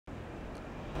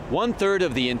1/3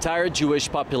 of the entire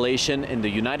Jewish population in the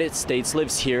United States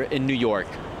lives here in New York.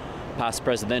 Past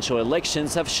presidential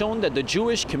elections have shown that the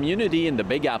Jewish community in the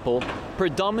Big Apple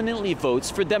predominantly votes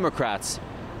for Democrats.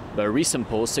 But a recent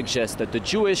poll suggests that the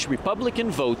Jewish Republican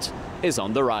vote is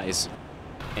on the rise.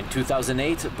 In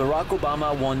 2008, Barack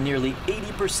Obama won nearly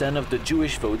 80% of the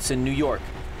Jewish votes in New York.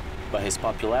 But his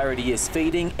popularity is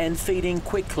fading and fading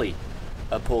quickly.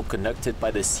 A poll conducted by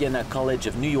the Sienna College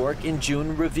of New York in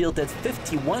June revealed that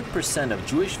 51% of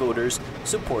Jewish voters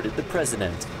supported the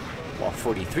president, while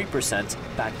 43%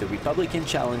 backed the Republican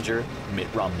challenger, Mitt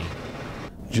Romney.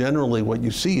 Generally, what you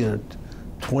see is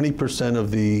 20%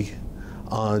 of the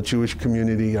Jewish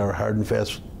community are hard and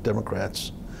fast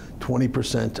Democrats,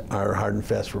 20% are hard and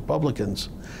fast Republicans,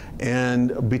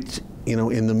 and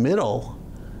in the middle,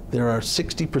 there are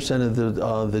 60%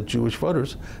 of the Jewish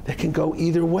voters that can go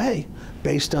either way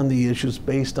based on the issues,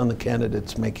 based on the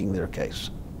candidates making their case.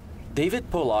 David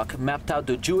Pollock mapped out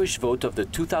the Jewish vote of the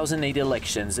 2008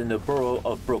 elections in the borough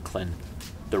of Brooklyn.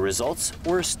 The results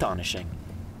were astonishing.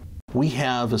 We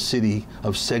have a city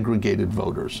of segregated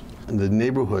voters. And the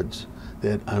neighborhoods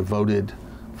that voted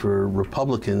for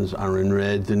Republicans are in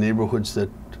red. The neighborhoods that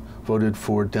voted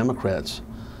for Democrats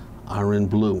are in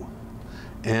blue.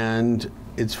 And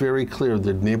it's very clear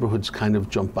that neighborhoods kind of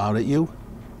jump out at you.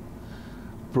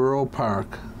 Boro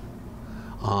Park,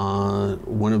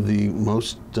 one of the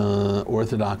most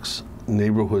Orthodox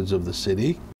neighborhoods of the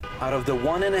city. Out of the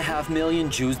 1.5 million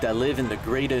Jews that live in the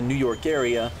greater New York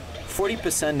area,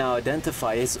 40% now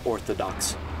identify as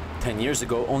Orthodox. 10 years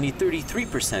ago, only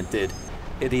 33% did.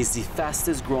 It is the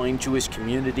fastest growing Jewish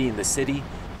community in the city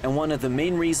and one of the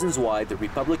main reasons why the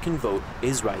Republican vote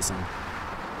is rising.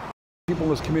 People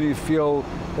in this community feel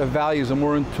their values are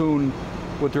more in tune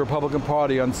with the Republican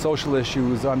Party on social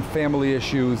issues, on family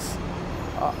issues,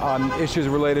 on issues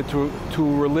related to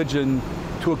religion,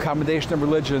 to accommodation of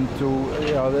religion.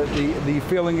 The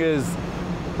feeling is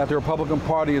that the Republican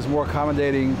Party is more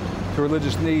accommodating to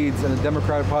religious needs and the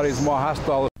Democratic Party is more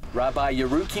hostile. Rabbi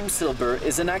Yeruchim Silber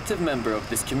is an active member of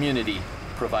this community,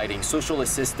 providing social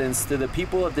assistance to the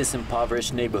people of this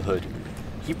impoverished neighborhood.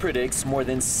 He predicts more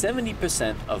than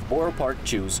 70% of Boro Park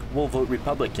Jews will vote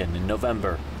Republican in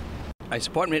November. I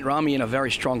support Mitt Romney in a very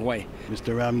strong way.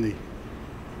 Mr. Romney.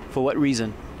 For what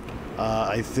reason?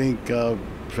 I think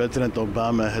President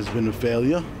Obama has been a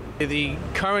failure. The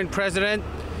current president,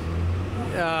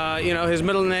 his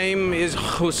middle name is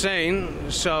Hussein,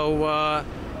 so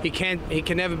he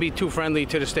can never be too friendly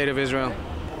to the state of Israel.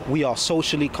 We are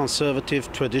socially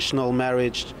conservative, traditional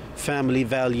marriage, family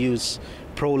values,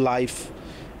 pro-life,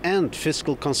 and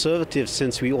fiscal conservative,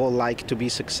 since we all like to be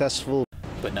successful.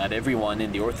 But not everyone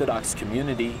in the Orthodox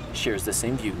community shares the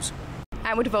same views.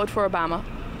 I would vote for Obama.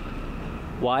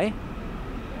 Why?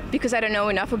 Because I don't know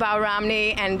enough about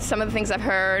Romney, and some of the things I've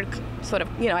heard,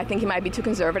 I think he might be too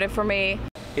conservative for me.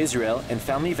 Israel and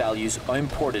family values are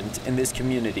important in this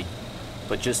community.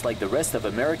 But just like the rest of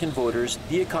American voters,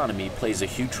 the economy plays a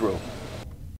huge role.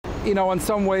 In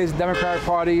some ways, the Democratic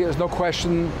Party is no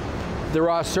question. There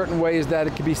are certain ways that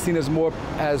it can be seen as more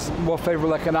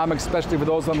favorable economics, especially for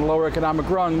those on the lower economic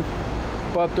rung.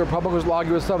 But the Republicans will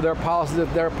argue with some of their policies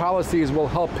that their policies will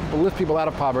help lift people out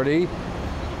of poverty.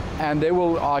 And they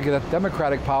will argue that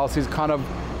Democratic policies kind of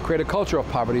create a culture of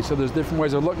poverty. So there's different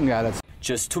ways of looking at it.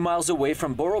 Just 2 miles away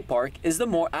from Boro Park is the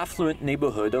more affluent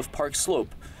neighborhood of Park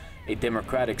Slope, a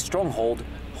Democratic stronghold,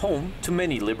 home to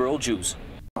many liberal Jews.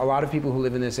 A lot of people who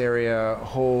live in this area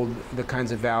hold the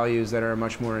kinds of values that are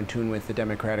much more in tune with the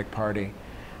Democratic Party.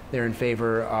 They're in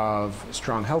favor of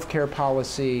strong health care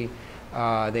policy.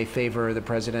 They favor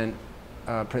President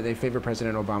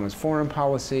Obama's foreign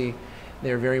policy.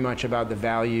 They're very much about the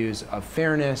values of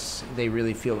fairness. They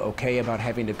really feel okay about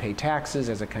having to pay taxes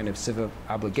as a kind of civic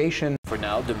obligation. For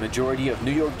now, the majority of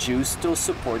New York Jews still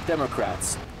support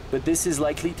Democrats. But this is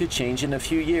likely to change in a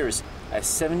few years, as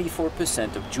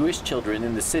 74% of Jewish children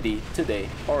in the city today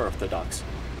are Orthodox.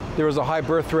 There is a high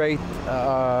birth rate.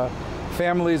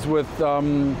 Families with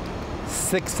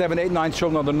 6, 7, 8, 9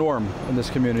 children are the norm in this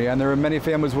community, and there are many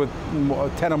families with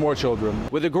 10 or more children.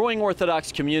 With a growing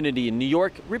Orthodox community in New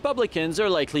York, Republicans are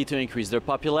likely to increase their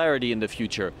popularity in the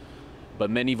future. But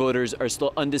many voters are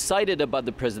still undecided about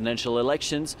the presidential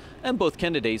elections, and both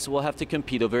candidates will have to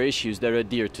compete over issues that are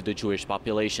dear to the Jewish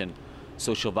population: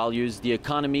 social values, the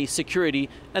economy, security,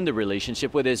 and the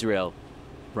relationship with Israel.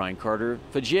 Brian Carter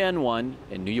for GN1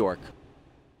 in New York.